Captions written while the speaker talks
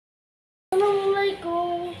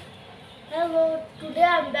Today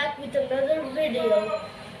I'm back with another video.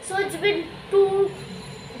 So it's been too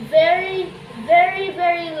very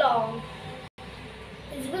long.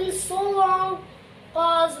 It's been so long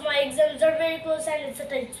because my exams are very close and it's a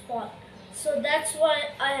tight spot. So that's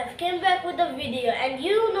why I have came back with a video. And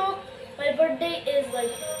you know my birthday is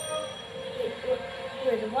like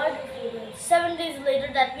wait what? 7 days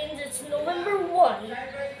later. That means it's November 1.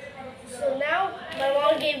 So now my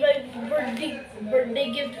mom gave my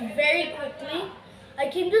birthday gift very quickly. I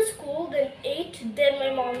came to school, then ate, then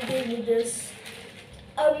my mom gave me this.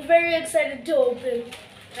 I'm very excited to open.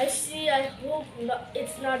 I hope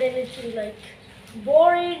it's not anything like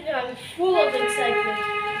boring. I'm full of excitement.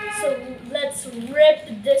 So let's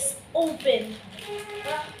rip this open.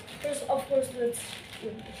 First, of course, let's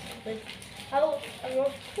rip this open. I'm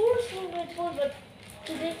of course on my phone, but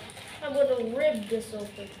today I'm gonna rip this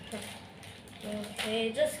open.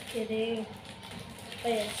 Okay, just kidding.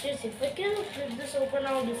 But yeah, seriously, if I can rip this open,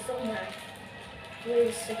 I'll be so mad. Wait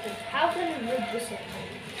a second. How can we rip this open?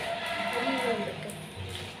 What do you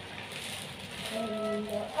want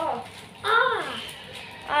to oh. Ah!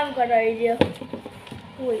 I've got an idea.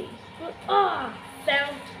 Wait.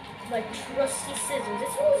 Found my trusty scissors.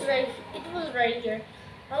 It was right here.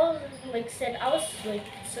 I was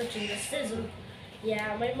searching the scissors.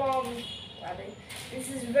 Yeah, my mom got it. This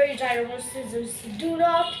is very ginormous scissors. Do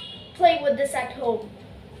not play with this at home,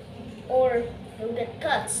 or you'll get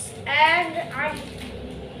cuts. And I'm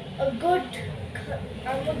a good.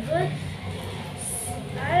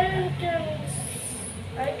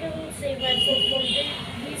 I can save myself from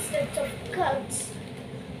these types of cuts.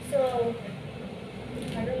 So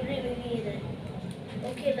I don't really need it.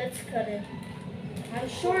 Okay, let's cut it. I'm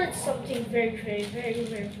sure it's something very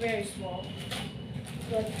small.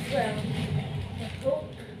 But well, I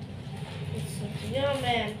hope it's something. Oh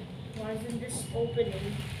man, why isn't this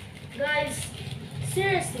opening? Guys,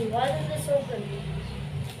 seriously, why isn't this opening?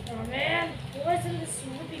 Oh man, why isn't this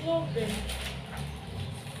ripping open?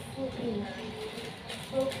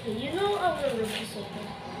 Okay, you know I'm gonna rip this open.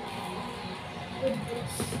 With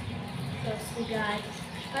this. Trust me guys.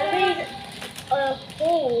 I made a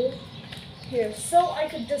hole here so I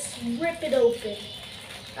could just rip it open.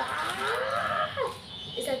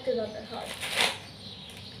 It's actually not that hard.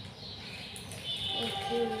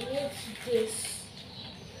 Okay, what's this?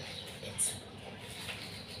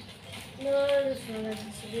 No, it's not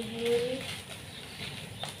necessarily.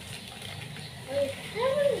 I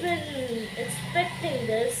haven't been expecting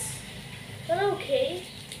this, but okay.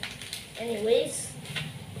 Anyways,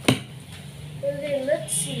 okay,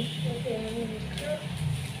 let's see. Okay,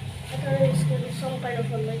 I thought it was going to be some kind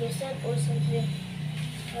of a Lego set or something.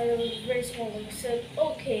 It was very small Lego set.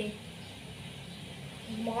 Okay.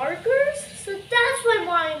 Markers? So that's why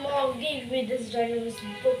my mom gave me this ginormous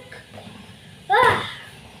book.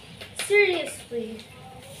 Seriously.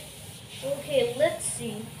 Okay, let's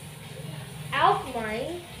see.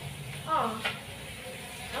 Outline.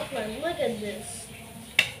 Outline. Look at this.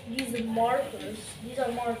 These are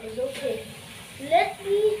markers. Okay. Let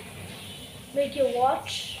me make you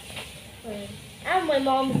watch. And my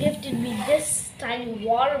mom gifted me this tiny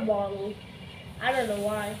water bottle. I don't know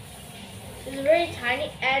why. It's very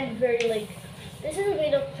tiny and very this is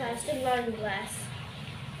made of plastic, not glass.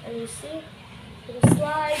 And you see, little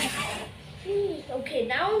slide. Okay,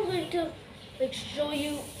 now I'm going to show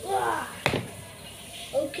you.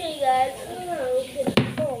 Okay, guys. Okay,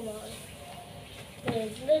 come on.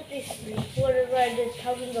 Wait, let me see. Whatever I did,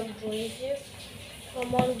 thousands of drawings here.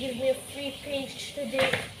 Come on, give me a free page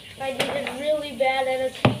today. I did it really bad and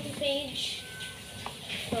a clean page.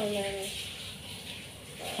 Oh man.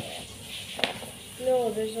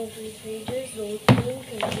 No, there's no free pages, no clean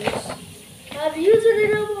pages. I've used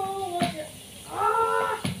it all.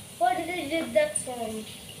 Why did I do that song?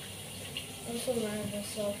 I'm so mad at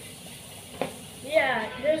myself. Yeah,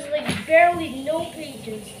 there's barely no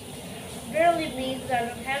pages. Barely means I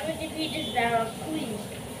don't have any pages that are clean.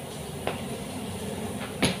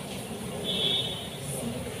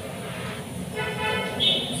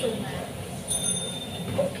 So mad.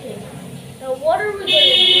 Okay. Now what are we going to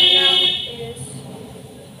do now is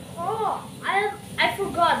I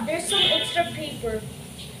forgot there's some extra paper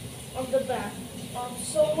on the back.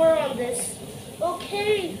 Somewhere on this.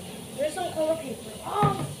 Okay. There's some color paper.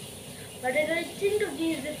 I didn't think of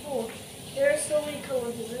these before. There are so many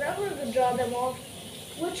color papers. I'm going to draw them off.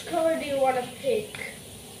 Which color do you want to pick?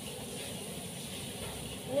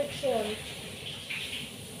 Which one?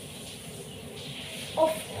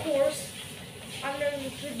 Of course, I'm going to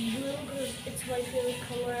pick blue because it's my favorite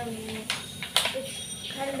color.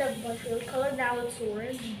 It's kind of my favorite color. Now it's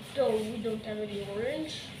orange, though we don't have any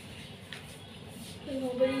orange.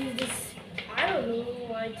 Nobody this. I don't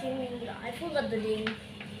know. I think I forgot the name.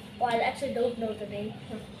 Oh, I actually don't know the name.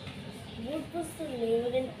 What was the name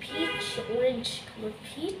again? Peach, orange color.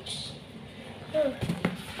 Peach. Huh.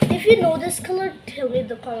 If you know this color, tell me in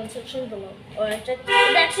the comment section below. Or it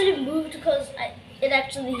actually moved because it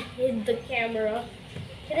actually hit the camera.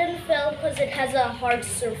 It didn't fell because it has a hard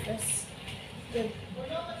surface. Good.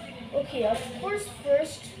 Okay, of course,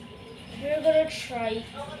 first we're gonna try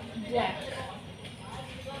black.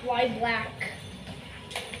 Why black?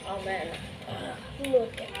 Oh man.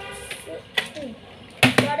 Look at this.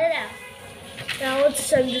 Got it out. Now it's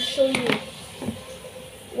time to show you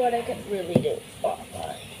what I can really do. Oh,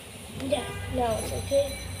 yeah, now it's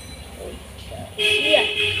okay. Yeah.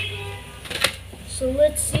 So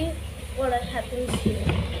let's see what happens here.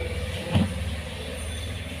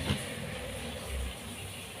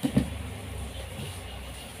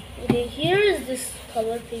 Okay, here is this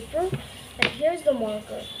color paper, and here's the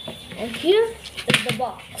marker, and here is the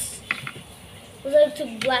box. Because I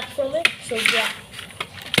took black from it, so black.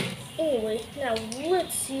 Anyway, now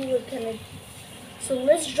let's see what kind of. So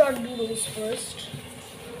let's draw doodles first.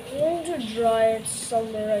 I'm going to draw it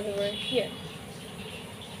somewhere right here.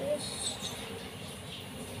 Just,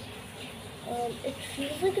 it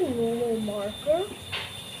feels like a normal marker.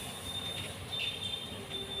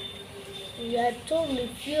 Yeah, it totally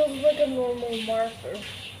feels like a normal marker.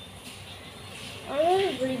 I'm not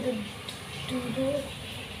a very good doodle,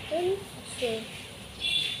 so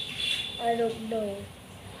I don't know.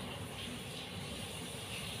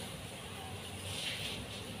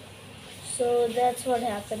 So that's what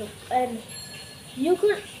happened, and you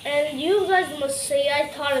guys must say I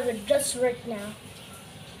thought of it just right now.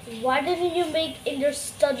 Why didn't you make in your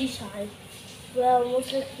study time? Well,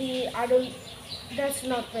 most likely that's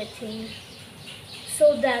not my thing.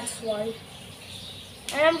 So that's why.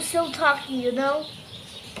 And I'm still talking, you know.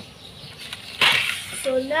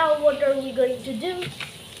 So now what are we going to do?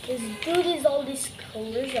 Is do all these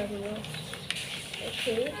colors, I don't know.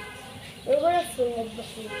 Okay. We're gonna fill up the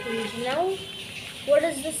whole page now. What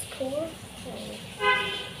is this color?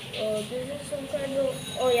 Oh, this is some kind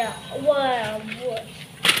of. Oh yeah. Wow. What?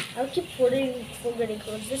 I'll keep forgetting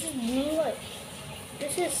colors. This is blue light.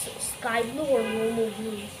 This is sky blue or normal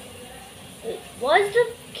blue. Wait, why is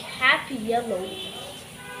the cap yellow?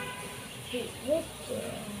 Wait, what the?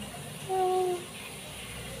 Oh,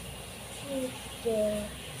 what the?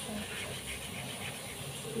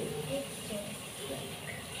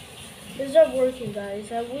 This is not working, guys.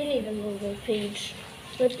 We need a normal page.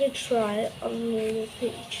 Let me try a normal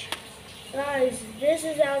page. Guys, this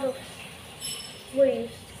is out of...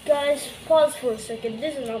 Wait, guys, pause for a second.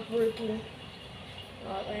 This is not working.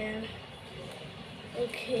 Oh, man.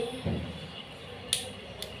 Okay.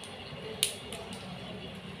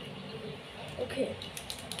 Okay.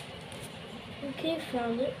 Okay,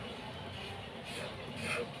 found it.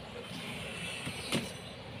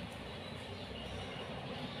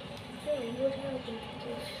 What happened to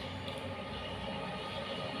this?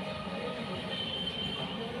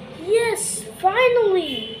 Yes,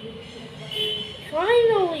 finally!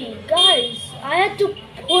 Finally, guys, I had to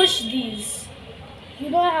push these. You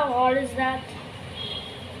know how hard is that?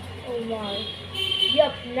 Oh my.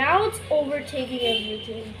 Yep, now it's overtaking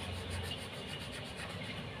everything.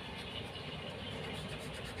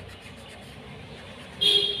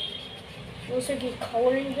 Looks like you're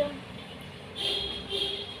coloring them.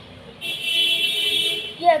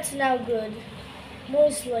 Yeah, it's now good.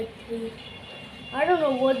 Most likely. I don't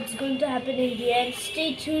know what's going to happen in the end.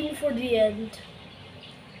 Stay tuned for the end.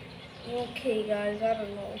 Okay, guys, I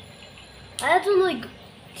don't know. I had to like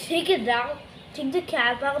take it out, take the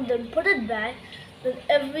cap out, then put it back. Then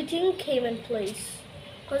everything came in place.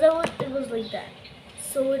 Because it was like that.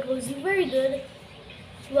 So it was very good.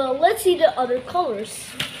 Well, let's see the other colors.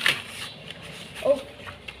 Oh,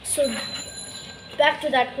 so back to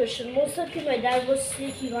that question. Most likely my dad was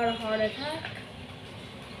sick, he got a heart attack.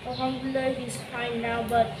 Alhamdulillah, he's fine now,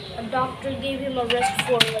 but a doctor gave him a rest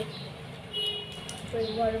for like, wait,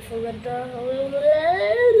 what, I forgot the,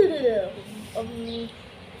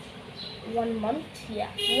 1 month? Yeah,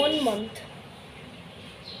 1 month.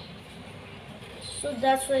 So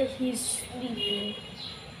that's why he's sleeping.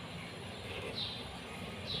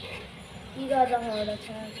 He got a heart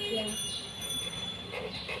attack, yeah.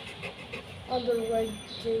 On the right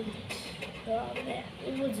date. Oh man,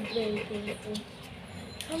 it was very painful.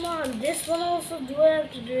 Come on, this one also, do I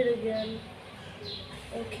have to do it again?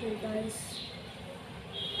 Okay, guys.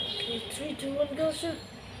 Okay, 3, 2, 1, go shoot.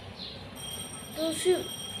 Go shoot.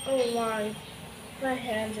 Oh my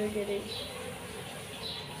hands are getting.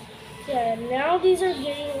 Yeah, now these are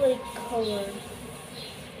getting like colored.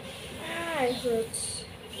 it hurts.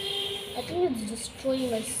 I think it's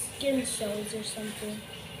destroying my skin cells or something.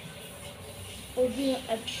 Or being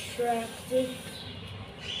attracted.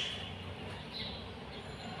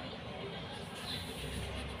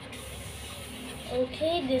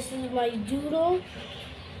 Okay, this is my doodle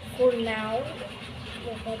for now.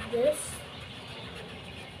 Look at this.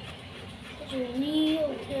 It's a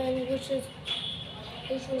real pen, which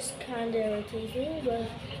was kind of irritating, but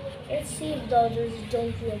let's see if the others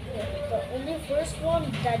don't real quick. The only first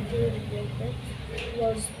one that did real quick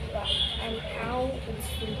was black, and now it's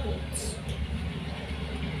the boots.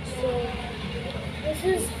 So this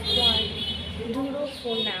is my doodle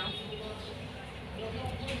for now.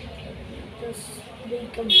 Just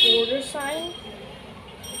make a border sign.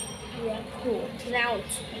 Yeah, cool. Now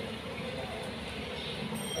it's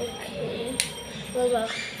okay. Well, the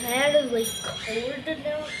hand is like colored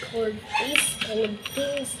now, colored face, colored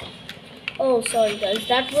things. Oh, sorry guys,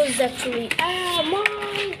 that was actually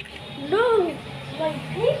mom! No, my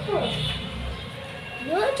paper.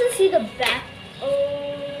 You have to see the back.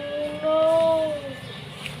 Oh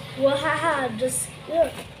no! Well, haha, just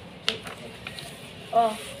here.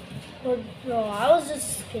 Oh, but no, I was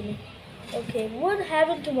just kidding. Okay, what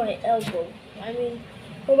happened to my elbow? I mean,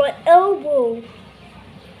 for my elbow.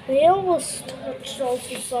 They almost touched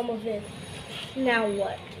also some of it. Now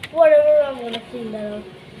what? Whatever, I'm gonna clean that up.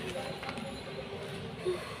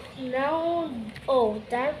 Now, oh,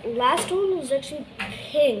 that last one was actually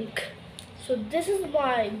pink. So this is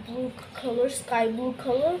my blue color, sky blue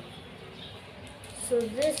color. So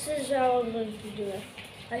this is how I'm going to do it.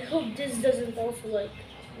 I hope this doesn't also like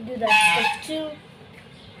do that stuff too.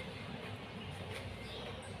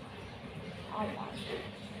 Oh my.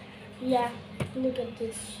 Yeah, look at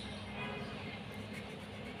this.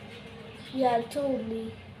 Yeah,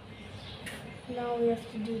 totally. Now we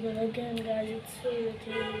have to do that again, guys. It's so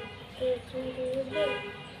irritating.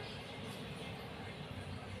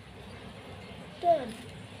 Done.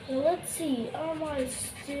 Now let's see. Am I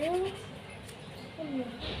still? Oh no.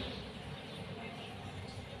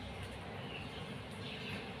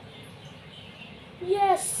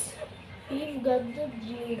 Yes! We've got the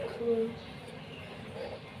blue color.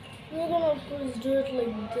 We're gonna first do it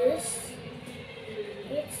like this.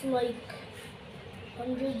 It's like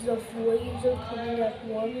hundreds of waves are coming at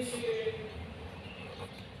once.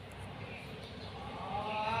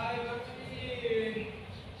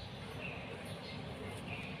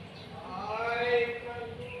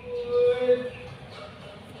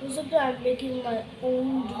 Basically, I'm making my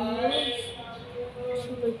own doodles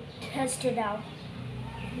to like test it out.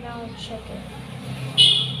 Now check it.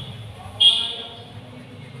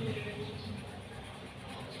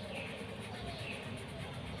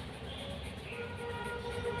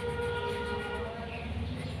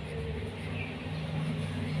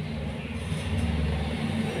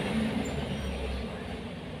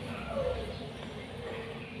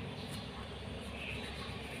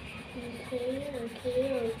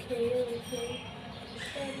 Okay.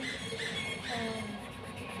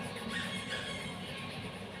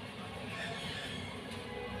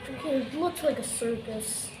 Okay, it looks like a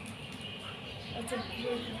circus.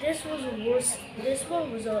 This was worse. This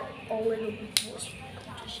one was a little bit worse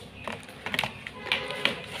competition.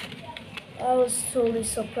 I was totally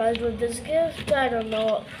surprised with this gift. I don't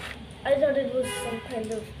know. I thought it was some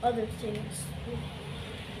kind of other things.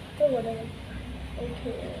 But whatever.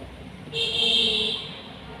 Okay.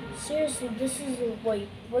 Seriously, this is a white.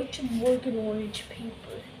 White should work in orange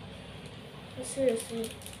paper. Seriously.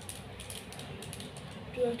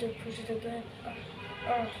 Do I have to push it again?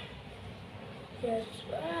 Yes.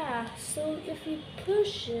 So if you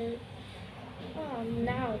push it,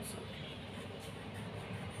 now it's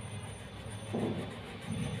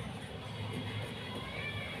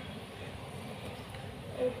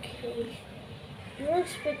okay. You're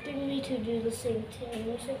expecting me to do the same thing.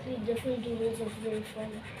 Most likely different doodles are very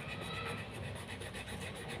fun.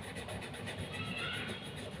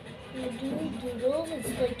 When you do doodles, it's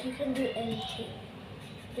like you can do anything.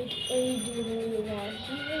 Make any doodle you want.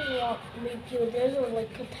 You can make yours or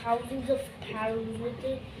like put thousands of patterns with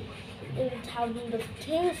it and thousands of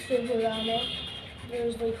things filled around it.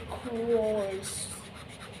 There's like crores.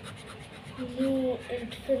 New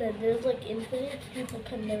infinite. There's like infinite. People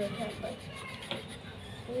can never count like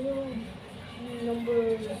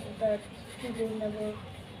numbers that people never.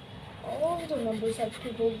 All of the numbers that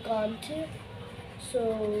people gone to. So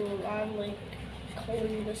I'm like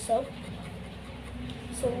calling this up.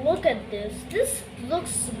 So look at this. This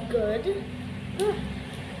looks good.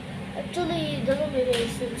 Actually, it doesn't make any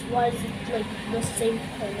sense. Why is it like the same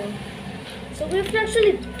color? So we have to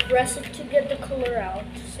actually press it to get the color out.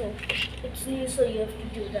 So it's new, so you have to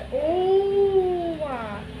do that. Oh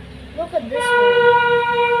wow. Look at this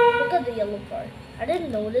one. Look at the yellow part. I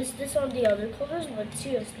didn't notice this on the other colors, but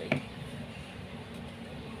seriously.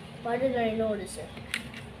 Why didn't I notice it?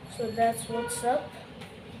 So that's what's up.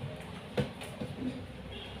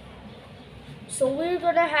 So we're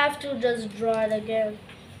gonna have to just draw it again.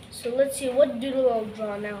 So let's see what doodle I'll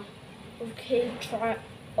draw now. Okay,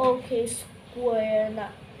 okay, square. Now.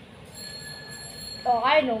 Oh,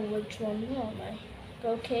 I know which one. Who am I?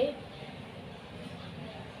 Okay.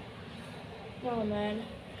 Oh man.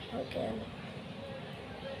 Okay.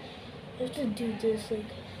 I have to do this,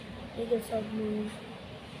 like, make it stop move.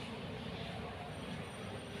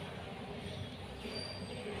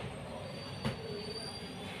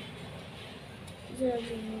 Yeah.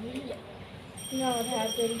 Now it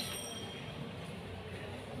happened.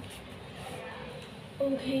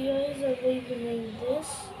 Okay, guys, I'm going to make this.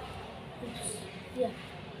 Oops. Yeah.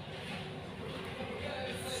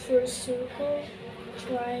 First circle,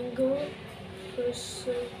 triangle, first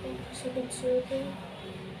circle, second circle,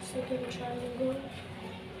 second triangle,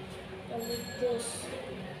 and like this.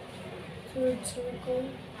 Third circle,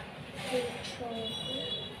 third triangle,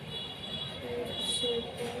 third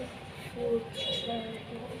circle, fourth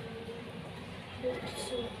triangle, fifth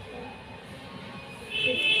circle,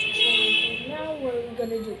 fifth triangle. Now what are we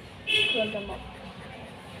gonna do? Curl them up.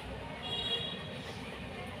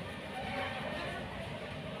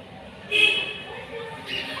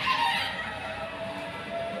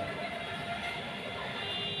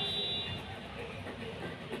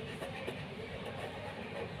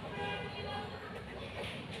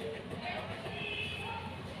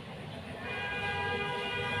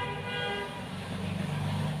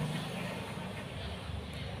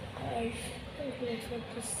 I think it's like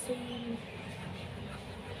the same.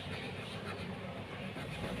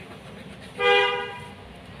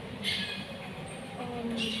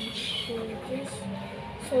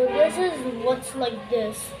 So this is what's like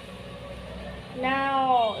this.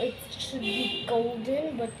 Now it should be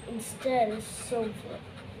golden, but instead it's silver.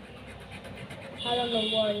 I don't know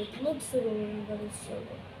why it looks golden, but it's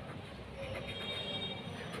silver.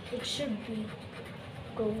 It should be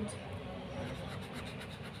gold.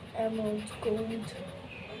 Emerald gold.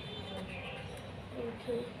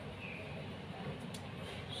 Okay.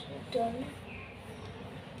 So done.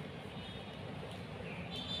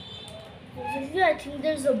 I think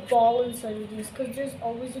there's a ball inside of these because there's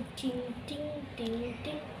always a ting, ting, ting,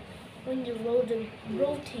 ting when you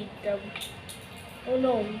rotate them. Oh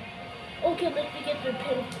no. Okay, let me get the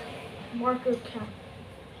pen marker cap.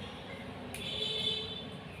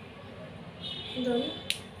 Done.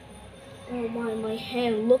 Oh my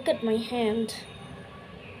hand. Look at my hand.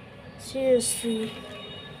 Seriously.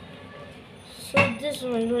 So this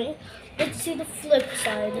one, right? Let's see the flip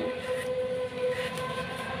side.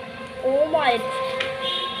 Oh my.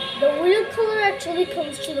 The real color actually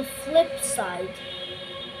comes to the flip side.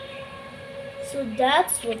 So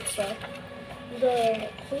that's what's up. The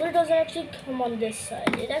color doesn't actually come on this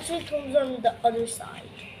side. It actually comes on the other side.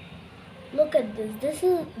 Look at this.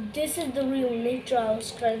 This is the real nature I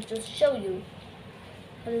was trying to show you.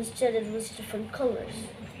 And instead it was different colors.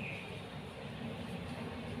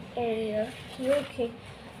 Oh yeah. Okay.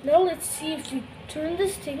 Now let's see if we turn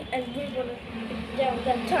this thing and we're gonna put it down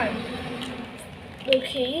that time.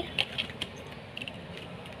 Okay.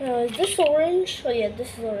 Now is this orange? Oh yeah,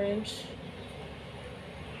 this is orange.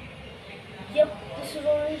 Yep, this is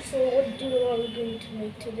orange. So what doodle are we going to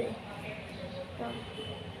make today?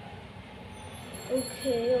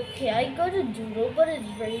 Okay, I got a doodle, but it's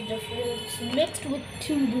very different. It's mixed with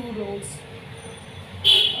two doodles.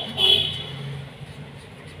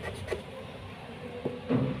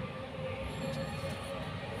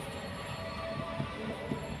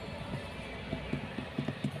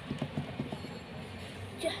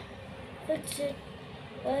 Yeah, that's it.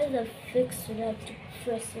 Why is it fixed? I have to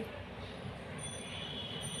press it.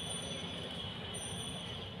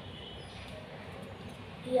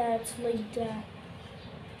 Yeah, it's like that.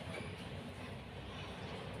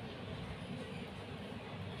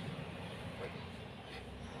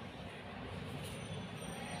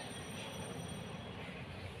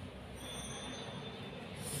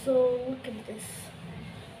 So look at this.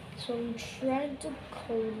 So I'm trying to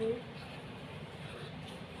color it.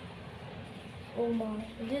 Oh my,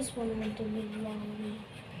 this one went a bit wrong.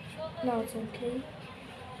 Now it's okay.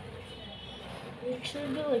 It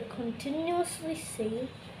should be like continuously same.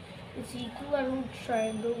 It's equilateral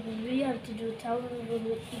triangle. We have to do 1,000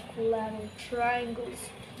 little equilateral triangles,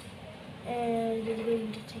 and it's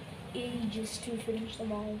going to take ages to finish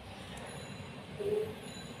them all.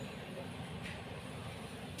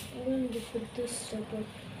 I'm going to put this step up.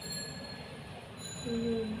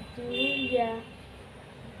 Yeah.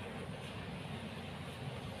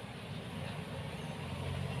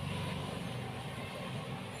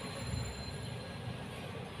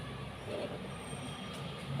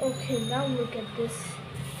 Okay, now look at this.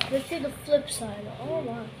 Let's see the flip side. Oh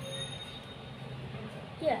wow.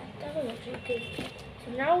 Yeah, that was actually good.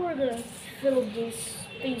 So now we're gonna fill these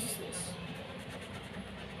spaces.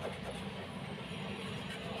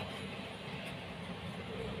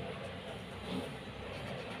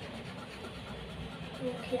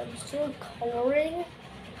 Okay, I'm still coloring.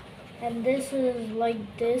 And this is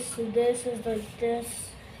like this, this is like this.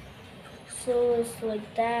 So it's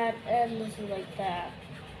like that, and this is like that.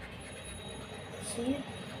 See?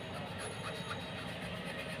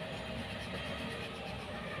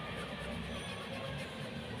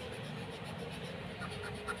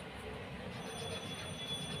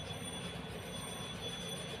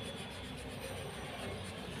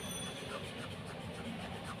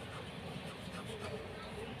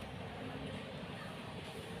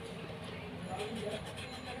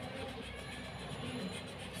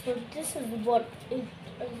 So this is what it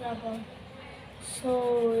is about.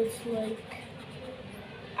 So it's like,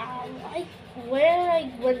 I when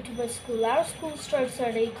I went to my school, our school starts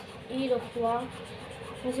at 8 o'clock.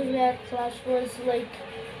 Most of that class was like,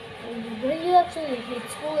 when you actually hate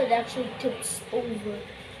school, it actually tips over.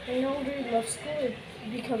 When you don't really love school, it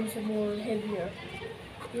becomes more heavier.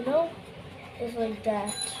 You know? It's like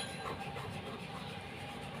that.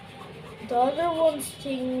 The other ones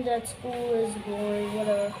think that school is boring,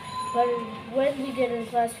 whatever. But when we get in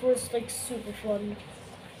class, it's like super fun.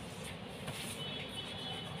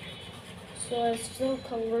 So I'm still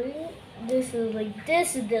coloring. This is like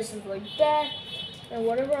this, and this is like that. And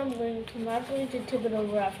whatever I'm not going to tip it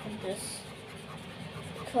over after this.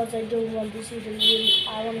 Because I don't want to see the real,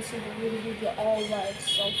 I want to see the real video all by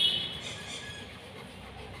itself.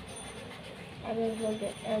 I don't look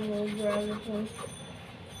at emerald or everything.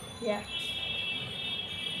 Yeah.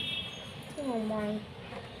 Oh my.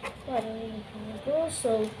 I don't even go.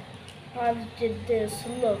 So I did this.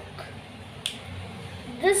 Look.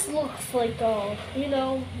 This looks like you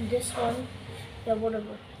know, this one. Yeah,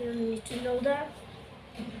 whatever. You don't need to know that.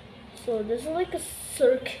 So this is like a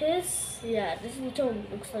circus. Yeah, this totally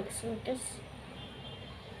looks like a circus.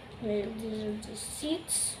 These are the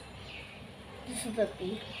seats. This is the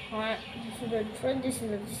behind. This is the front. This is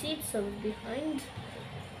the seats. So behind,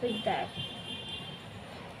 like that.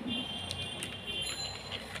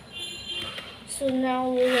 So now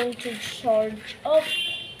we're going to charge up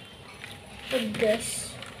with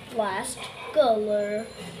this last color.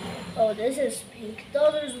 Oh, this is pink. The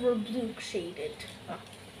others were blue shaded. Huh.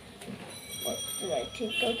 What did I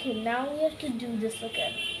take? Okay, now we have to do this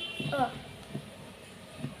again.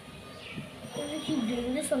 We keep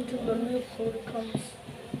doing this until the real color comes.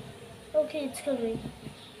 Okay, it's coming.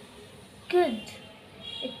 Good.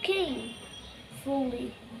 It came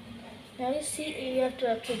fully. Now you see, you have to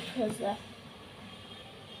actually press that.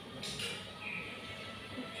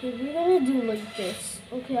 Okay, we're gonna do like this.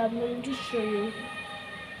 Okay, I'm going to show you.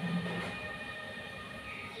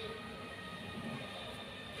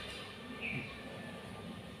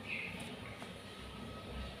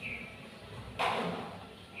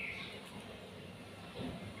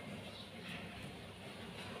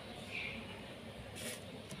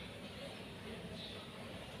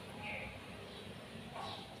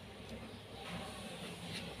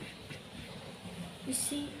 You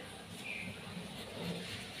see?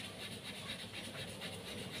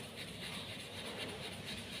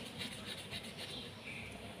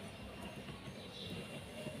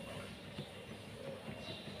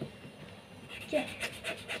 Yeah.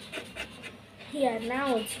 Yeah,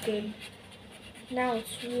 now it's good. Now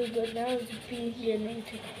it's really good. Now it's beginning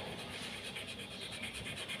to.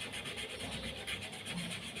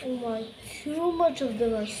 Oh my, too much of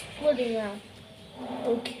them are splitting out.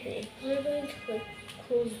 Okay, we're going to like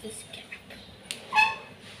close this gap.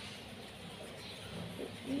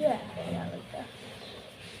 Yeah, like that.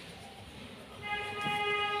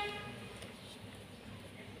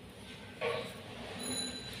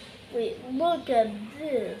 Wait, look at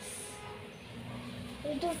this.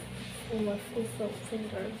 I just my full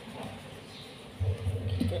finger.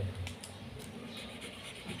 Okay.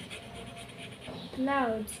 Now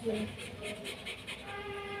it's good.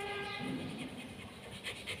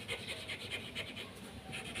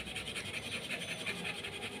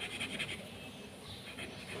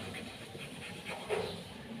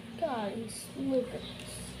 Guys, look at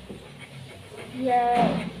this.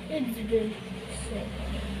 Yeah, it's been sick.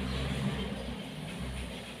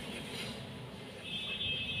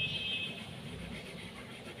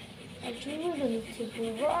 actually we're gonna take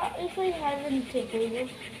over. If I hadn't taken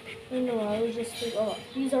over, no, I would just think, oh,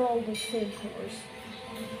 these are all the same colors.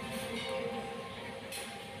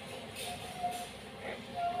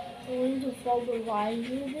 I'm going to follow the line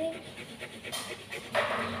moving.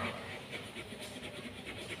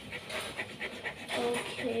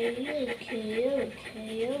 Okay.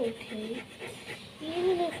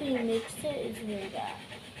 Even if we mixed it, it's really bad.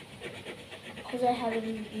 Because I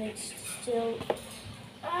haven't mixed still.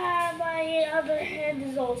 My other hand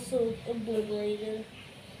is also obliterated.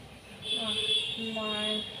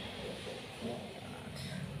 My.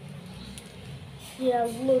 Yeah,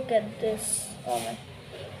 look at this. Oh,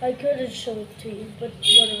 I couldn't show it to you, but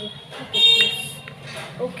whatever. Look at this.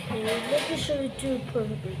 Okay, let me show it to you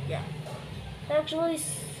perfectly. Yeah. It actually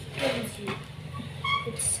stings you.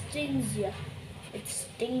 It stings you. It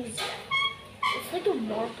stings you. It's like a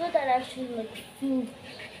marker that actually feels.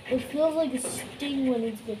 It feels like a sting when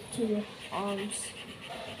it gets to your arms.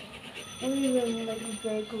 Not even like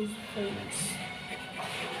varicose veins.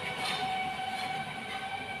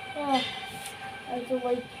 Ah, I don't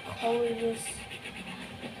like calling this.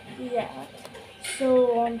 Yeah.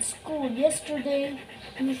 So on school yesterday,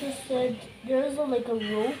 teacher said there's a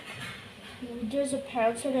rope. There's a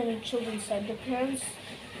parent side and a children's side. The parents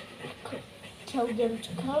tell them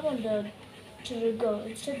to come and the children go.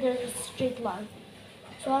 Instead, there's a straight line.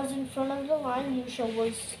 So I was in front of the line. Yusha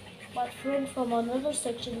was my friend from another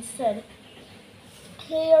section said,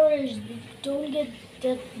 "Hey, orange, don't get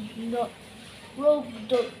that rope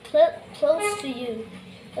close to you.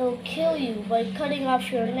 It'll kill you by cutting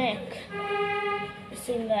off your neck."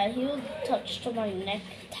 Saying that, he was touched my neck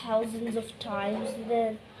thousands of times.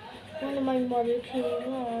 Then when my mother came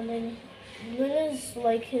on, and when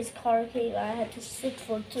his car came, I had to sit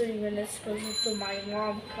for 30 minutes because my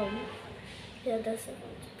mom come. Yeah, that's a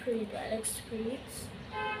pretty bad experience.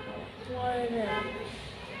 One, yeah,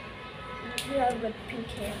 I've got pink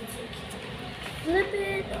hands. Flip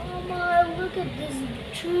it! Oh my, look at this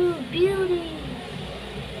true beauty!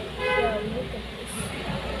 Yeah, look at this.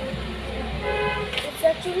 It's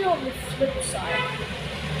actually on the flip side.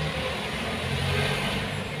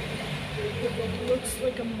 It looks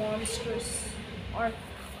like a monstrous art,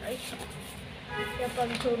 right? Yep,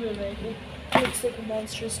 I'm totally right. It looks like a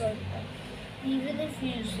monstrous art. Even if you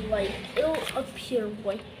use light, it'll appear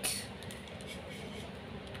white.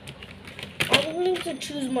 I'm going to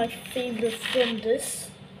choose my favorite from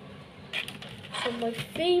this. So my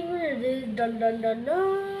favorite is dun dun dun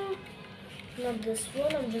dun. Not this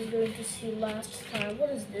one. I'm just going to see last time.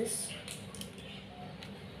 What is this?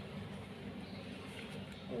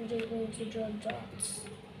 I'm just going to draw dots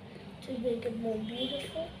to make it more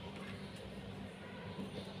beautiful.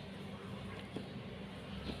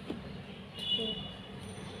 So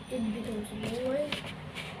it becomes more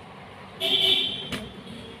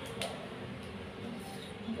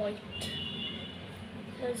white.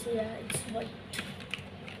 Because yeah, it's white.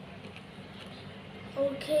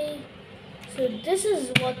 Okay, so this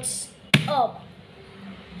is what's up.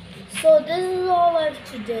 So this is all I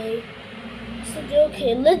have today. So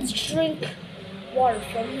okay, let's drink water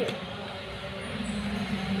from here.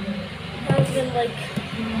 I've been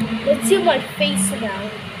let's see my face now.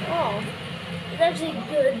 Oh, it's actually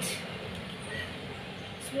good.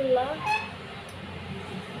 Bismillah.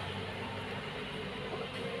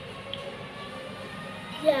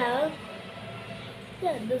 Yeah,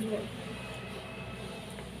 it does work.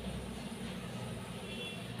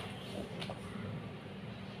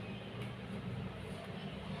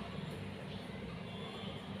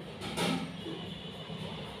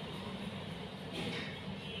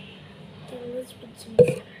 Okay, let's put some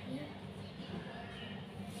water here.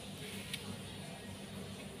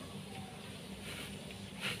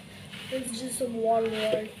 Let's do some water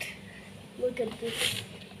art. Look at this.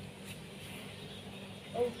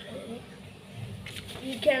 Okay.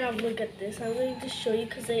 You cannot look at this. I'm going to show you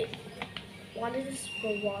because I wanted to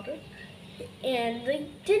spill water. And I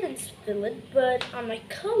didn't spill it, but on my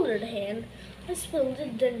colored hand, I spilled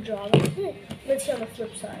it, then dropped it. Let's see on the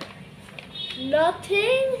flip side.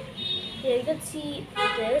 Nothing. Yeah, you can see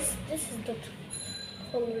this. This is the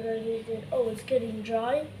color that we did. Oh, it's getting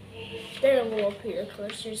dry. Then it will appear the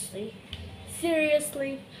color. Seriously.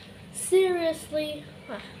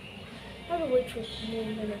 Huh. I have to wait for more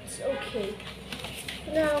minutes. Okay.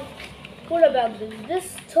 Now, what about this?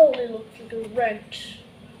 This totally looks like a wrench.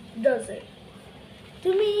 Does it? To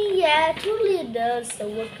me, yeah, totally it does. So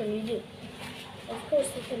what can we do? Of course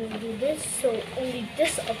we can do this, so only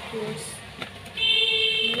this appears.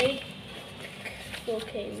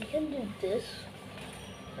 Okay, we can do this.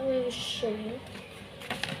 I'm going to show you.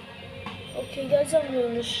 Okay guys, I'm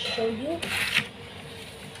going to show you.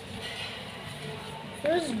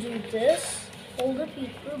 First do this, fold the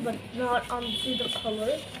paper but not onto the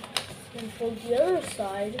color. Then fold the other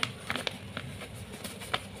side.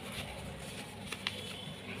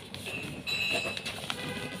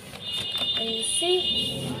 And you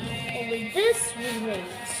see, only this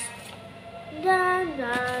remains. Dun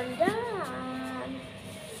dun dun.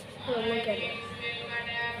 Oh, look at it.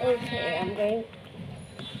 Okay, I'm going.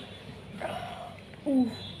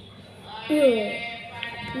 Ooh. Yeah.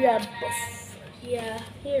 Yeah, buff. Yeah,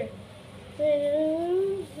 here. Okay,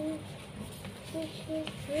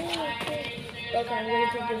 I'm going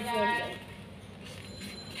to take this one then.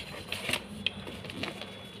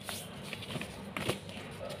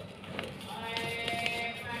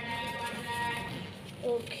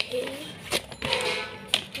 Okay.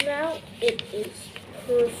 Now it is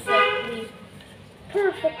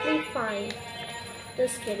perfectly fine.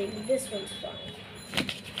 Just kidding, this one's fine.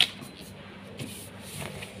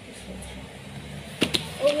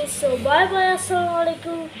 Okay, so bye-bye,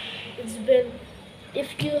 assalamualaikum. It's been,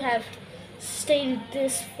 if you have stayed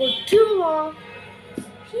this for too long,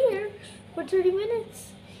 here for 30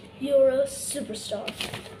 minutes, you're a superstar.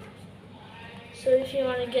 So if you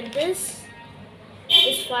want to get this,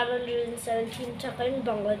 it's 517 taka in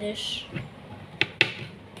Bangladesh.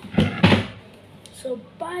 So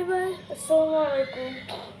bye-bye, assalamualaikum.